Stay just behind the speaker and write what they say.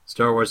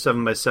Star Wars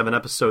 7x7,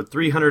 episode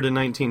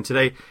 319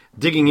 today,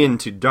 digging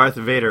into Darth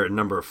Vader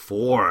number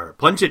 4.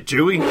 Punch it,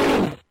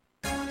 Chewie!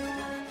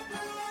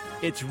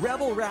 It's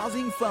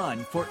rebel-rousing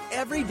fun for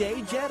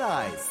everyday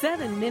Jedis.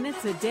 7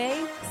 minutes a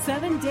day,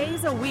 7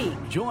 days a week.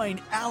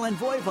 Join Alan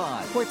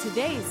Voivod for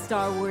today's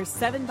Star Wars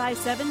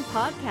 7x7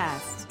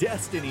 podcast.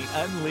 Destiny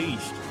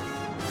Unleashed.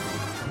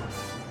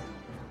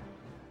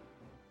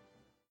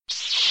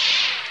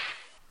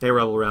 Hey,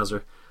 Rebel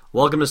Rouser.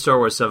 Welcome to Star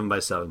Wars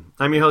 7x7.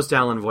 I'm your host,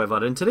 Alan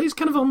Voivod, and today's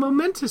kind of a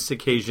momentous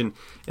occasion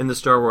in the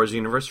Star Wars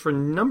universe for a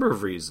number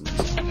of reasons.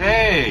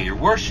 Hey, your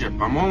worship,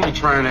 I'm only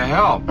trying to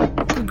help.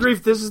 Good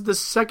grief, this is the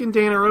second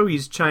day in a row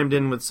he's chimed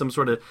in with some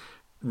sort of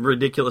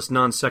ridiculous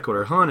non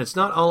sequitur. Han, it's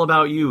not all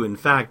about you. In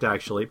fact,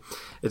 actually,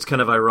 it's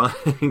kind of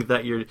ironic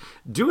that you're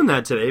doing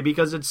that today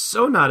because it's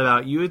so not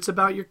about you, it's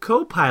about your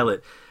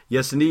co-pilot.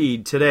 Yes,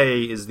 indeed,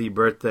 today is the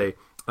birthday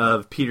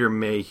of Peter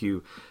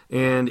Mayhew.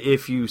 And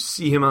if you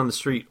see him on the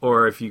street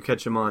or if you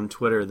catch him on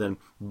Twitter, then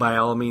by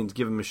all means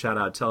give him a shout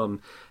out. Tell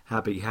him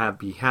happy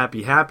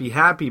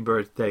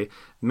birthday.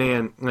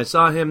 Man, I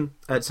saw him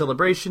at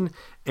Celebration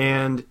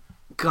and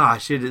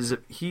gosh,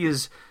 he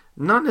is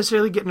not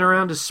necessarily getting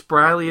around as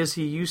spryly as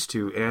he used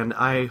to. And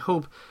I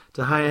hope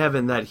to high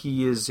heaven that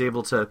he is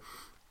able to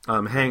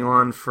hang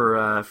on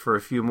for a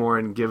few more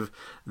and give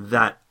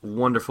that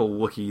wonderful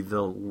Wookiee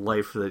the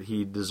life that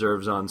he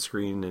deserves on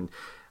screen. And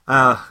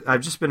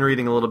I've just been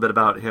reading a little bit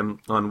about him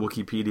on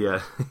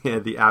Wikipedia,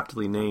 the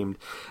aptly named,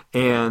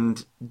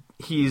 and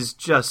he's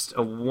just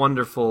a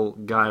wonderful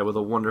guy with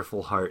a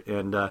wonderful heart.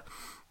 And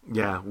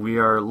we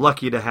are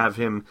lucky to have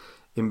him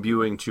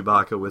imbuing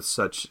Chewbacca with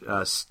such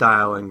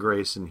style and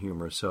grace and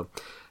humor. So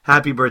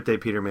happy birthday,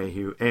 Peter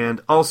Mayhew.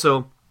 And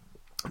also,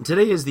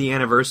 today is the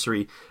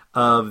anniversary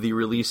of the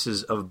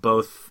releases of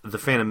both The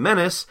Phantom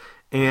Menace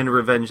and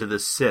Revenge of the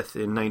Sith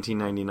in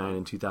 1999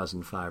 and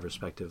 2005,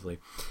 respectively.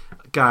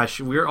 Gosh,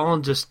 we're all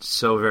just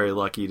so very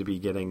lucky to be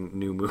getting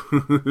new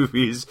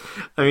movies.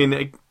 I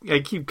mean, I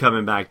keep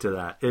coming back to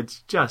that.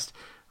 It's just,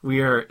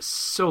 we are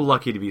so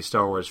lucky to be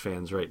Star Wars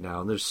fans right now,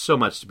 and there's so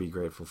much to be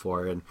grateful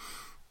for. And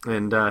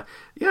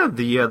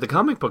the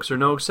comic books are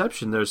no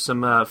exception. There's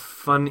some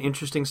fun,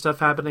 interesting stuff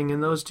happening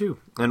in those too.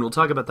 And we'll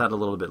talk about that a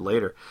little bit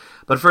later.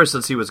 But first,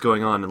 let's see what's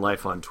going on in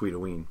life on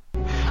Tweetoween.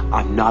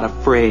 I'm not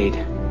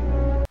afraid.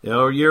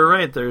 Oh, you're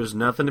right. There's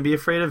nothing to be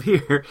afraid of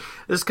here.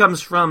 This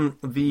comes from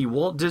the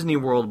Walt Disney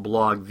World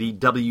blog, the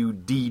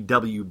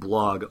WDW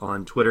blog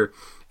on Twitter.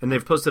 And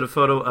they've posted a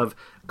photo of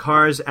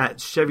cars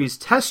at Chevy's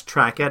test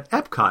track at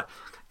Epcot.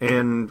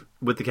 And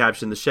with the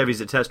caption, the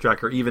Chevys at Test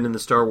Track are even in the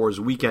Star Wars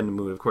weekend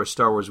mood. Of course,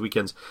 Star Wars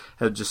weekends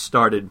have just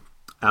started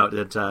out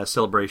at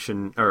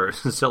Celebration,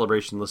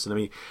 listen to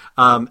me,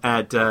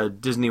 at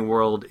Disney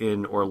World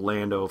in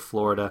Orlando,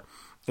 Florida.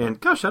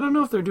 And gosh, I don't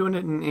know if they're doing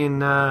it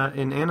in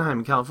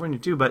Anaheim, California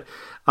too, but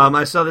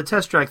I saw the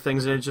Test Track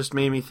things and it just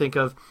made me think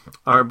of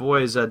our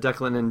boys,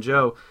 Declan and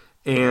Joe,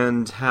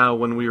 and how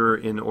when we were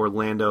in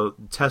Orlando,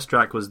 Test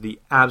Track was the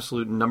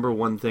absolute number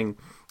one thing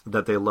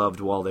that they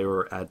loved while they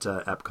were at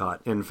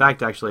Epcot. In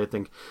fact, actually, I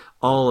think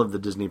all of the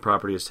Disney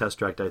properties Test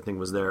Track, I think,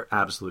 was their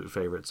absolute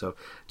favorite. So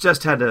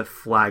just had to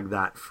flag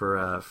that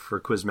for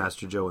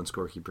Quizmaster Joe and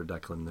Scorekeeper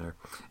Declan there.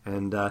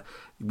 And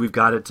we've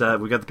got it.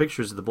 We've got the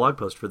pictures of the blog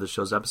post for this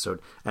show's episode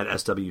at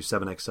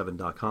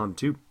sw7x7.com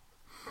too.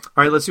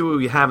 All right, let's see what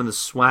we have in the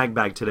swag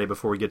bag today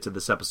before we get to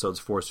this episode's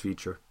Force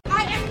feature.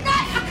 I am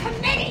not a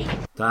committee!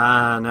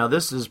 Now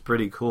this is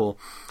pretty cool.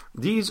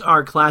 These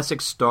are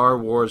classic Star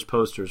Wars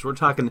posters. We're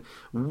talking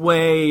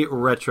way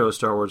retro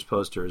Star Wars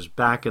posters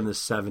back in the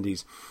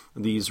 70s.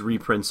 These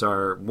reprints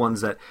are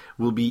ones that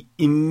will be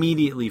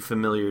immediately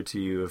familiar to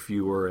you if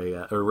you were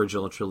a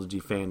original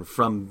trilogy fan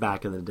from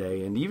back in the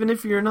day. And even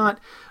if you're not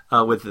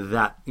with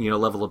that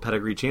level of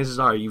pedigree, chances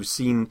are you've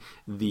seen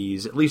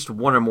these, at least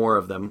one or more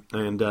of them.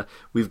 And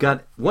we've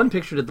got one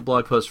pictured at the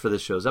blog post for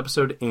this show's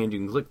episode, and you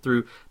can click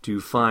through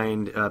to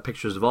find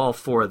pictures of all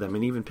 4 of them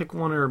and even pick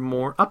one or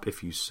more up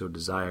if you so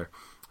desire.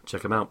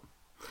 Check them out.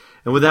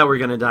 And with that, we're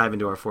going to dive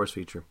into our Force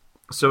feature.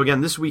 So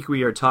again, this week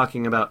we are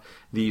talking about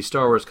the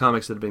Star Wars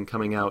comics that have been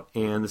coming out,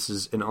 and this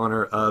is in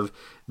honor of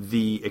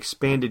the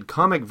Expanded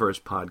Comic Verse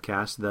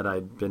podcast that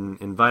I've been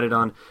invited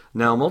on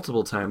now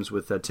multiple times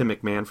with Tim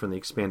McMahon from the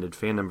Expanded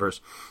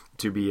Fandomverse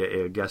to be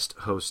a guest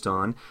host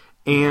on.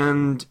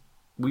 And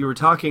we were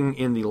talking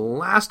in the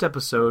last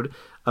episode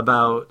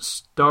about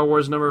Star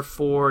Wars number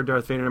 4,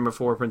 Darth Vader number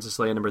 4, Princess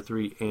Leia number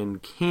 3,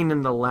 and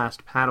Kanan the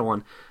Last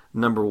Padawan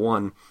number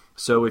 1.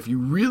 So if you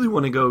really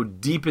want to go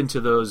deep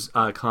into those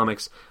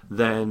comics,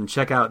 then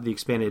check out the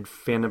Expanded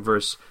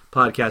Fandomverse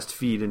podcast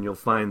feed, and you'll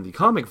find the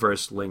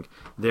Comicverse link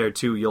there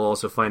too. You'll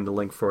also find the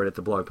link for it at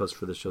the blog post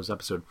for this show's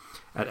episode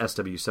at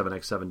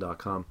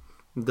sw7x7.com.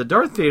 The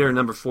Darth Vader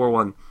number 4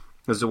 one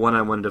is the one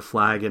I wanted to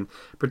flag, and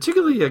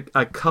particularly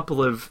a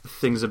couple of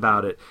things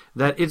about it.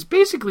 That it's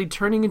basically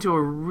turning into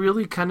a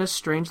really kind of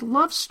strange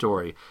love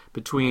story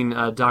between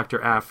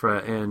Dr. Aphra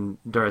and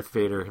Darth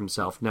Vader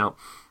himself. Now,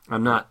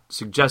 I'm not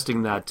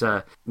suggesting that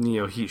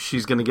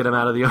she's going to get him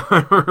out of the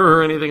armor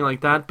or anything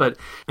like that, but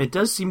it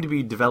does seem to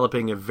be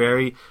developing a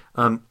very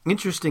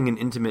interesting and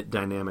intimate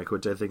dynamic,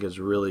 which I think is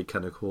really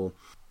kind of cool.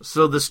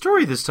 So the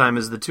story this time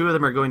is the two of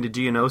them are going to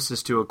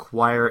Geonosis to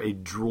acquire a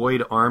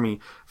droid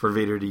army for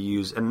Vader to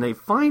use, and they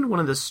find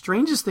one of the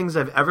strangest things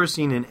I've ever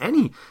seen in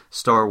any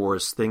Star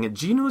Wars thing, a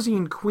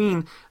Geonosian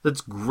queen that's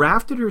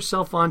grafted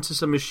herself onto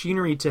some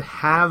machinery to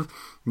have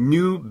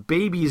new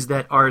babies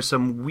that are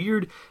some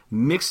weird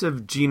mix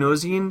of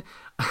Geonosian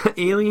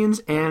aliens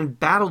and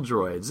battle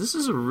droids. This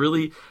is a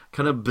really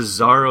kind of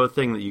bizarro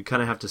thing that you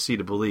kind of have to see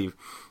to believe.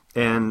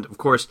 And, of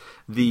course,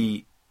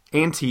 the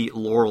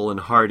anti-Laurel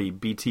and Hardy,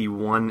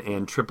 BT-1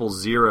 and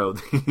 000,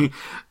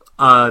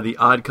 the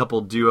odd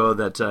couple duo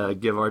that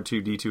give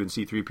R2-D2 and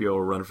C-3PO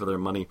a run for their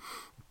money,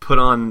 put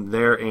on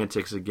their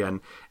antics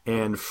again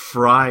and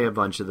fry a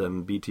bunch of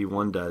them,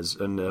 BT-1 does.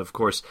 And, of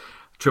course,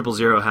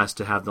 000 has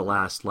to have the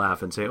last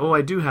laugh and say, "Oh,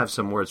 I do have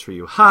some words for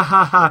you. Ha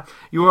ha ha,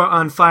 you are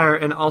on fire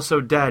and also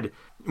dead."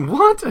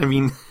 What? I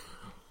mean,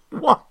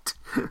 what?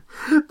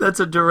 That's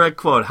a direct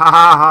quote. Ha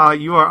ha ha,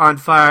 you are on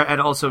fire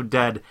and also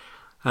dead.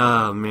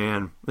 Oh,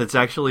 man. It's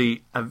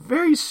actually a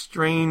very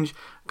strange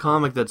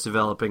comic that's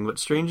developing, but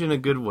strange in a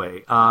good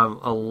way.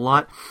 A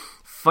lot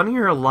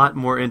funnier, a lot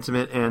more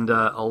intimate, and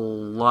a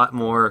lot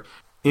more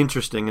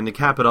interesting. And to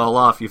cap it all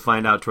off, you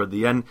find out toward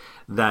the end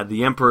that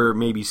the Emperor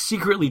may be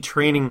secretly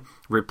training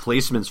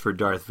replacements for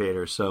Darth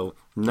Vader. So,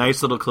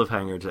 nice little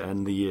cliffhanger to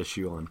end the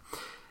issue on.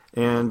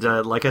 And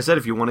like I said,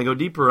 if you want to go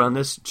deeper on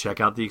this, check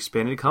out the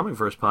Expanded Comic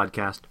Verse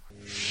podcast.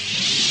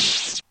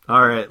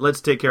 All right,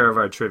 let's take care of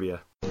our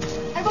trivia.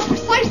 And what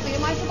precisely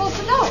am I supposed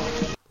to know?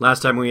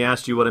 Last time we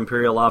asked you what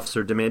Imperial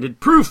officer demanded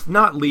proof,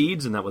 not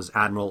leads, and that was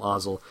Admiral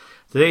Ozzel.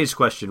 Today's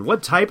question,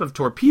 what type of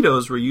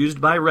torpedoes were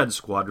used by Red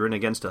Squadron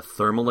against a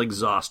thermal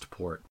exhaust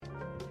port?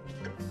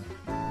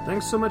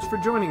 Thanks so much for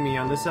joining me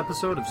on this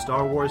episode of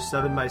Star Wars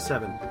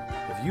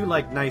 7x7. If you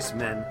like nice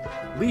men,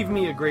 leave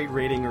me a great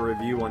rating or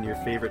review on your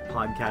favorite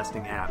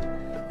podcasting app.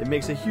 It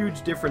makes a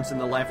huge difference in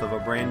the life of a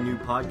brand new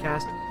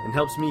podcast and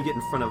helps me get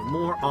in front of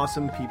more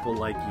awesome people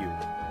like you.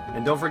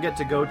 And don't forget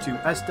to go to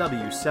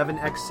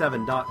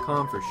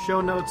sw7x7.com for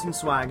show notes and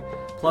swag,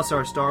 plus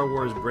our Star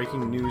Wars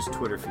breaking news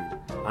Twitter feed.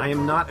 I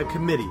am not a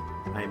committee.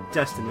 I am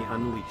Destiny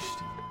Unleashed.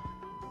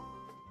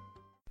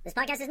 This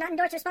podcast is not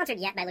endorsed or sponsored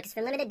yet by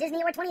Lucasfilm Limited,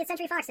 Disney, or 20th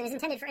Century Fox and is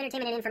intended for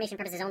entertainment and information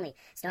purposes only.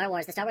 Star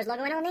Wars, the Star Wars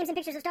logo, and all names and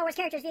pictures of Star Wars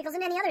characters, vehicles,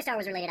 and any other Star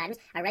Wars-related items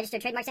are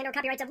registered trademarks and/or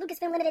copyrights of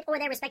Lucasfilm Limited or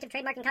their respective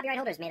trademark and copyright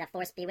holders. May the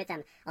Force be with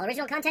them. All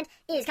original content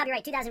is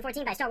copyright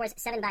 2014 by Star Wars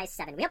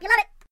 7x7. We hope you love it!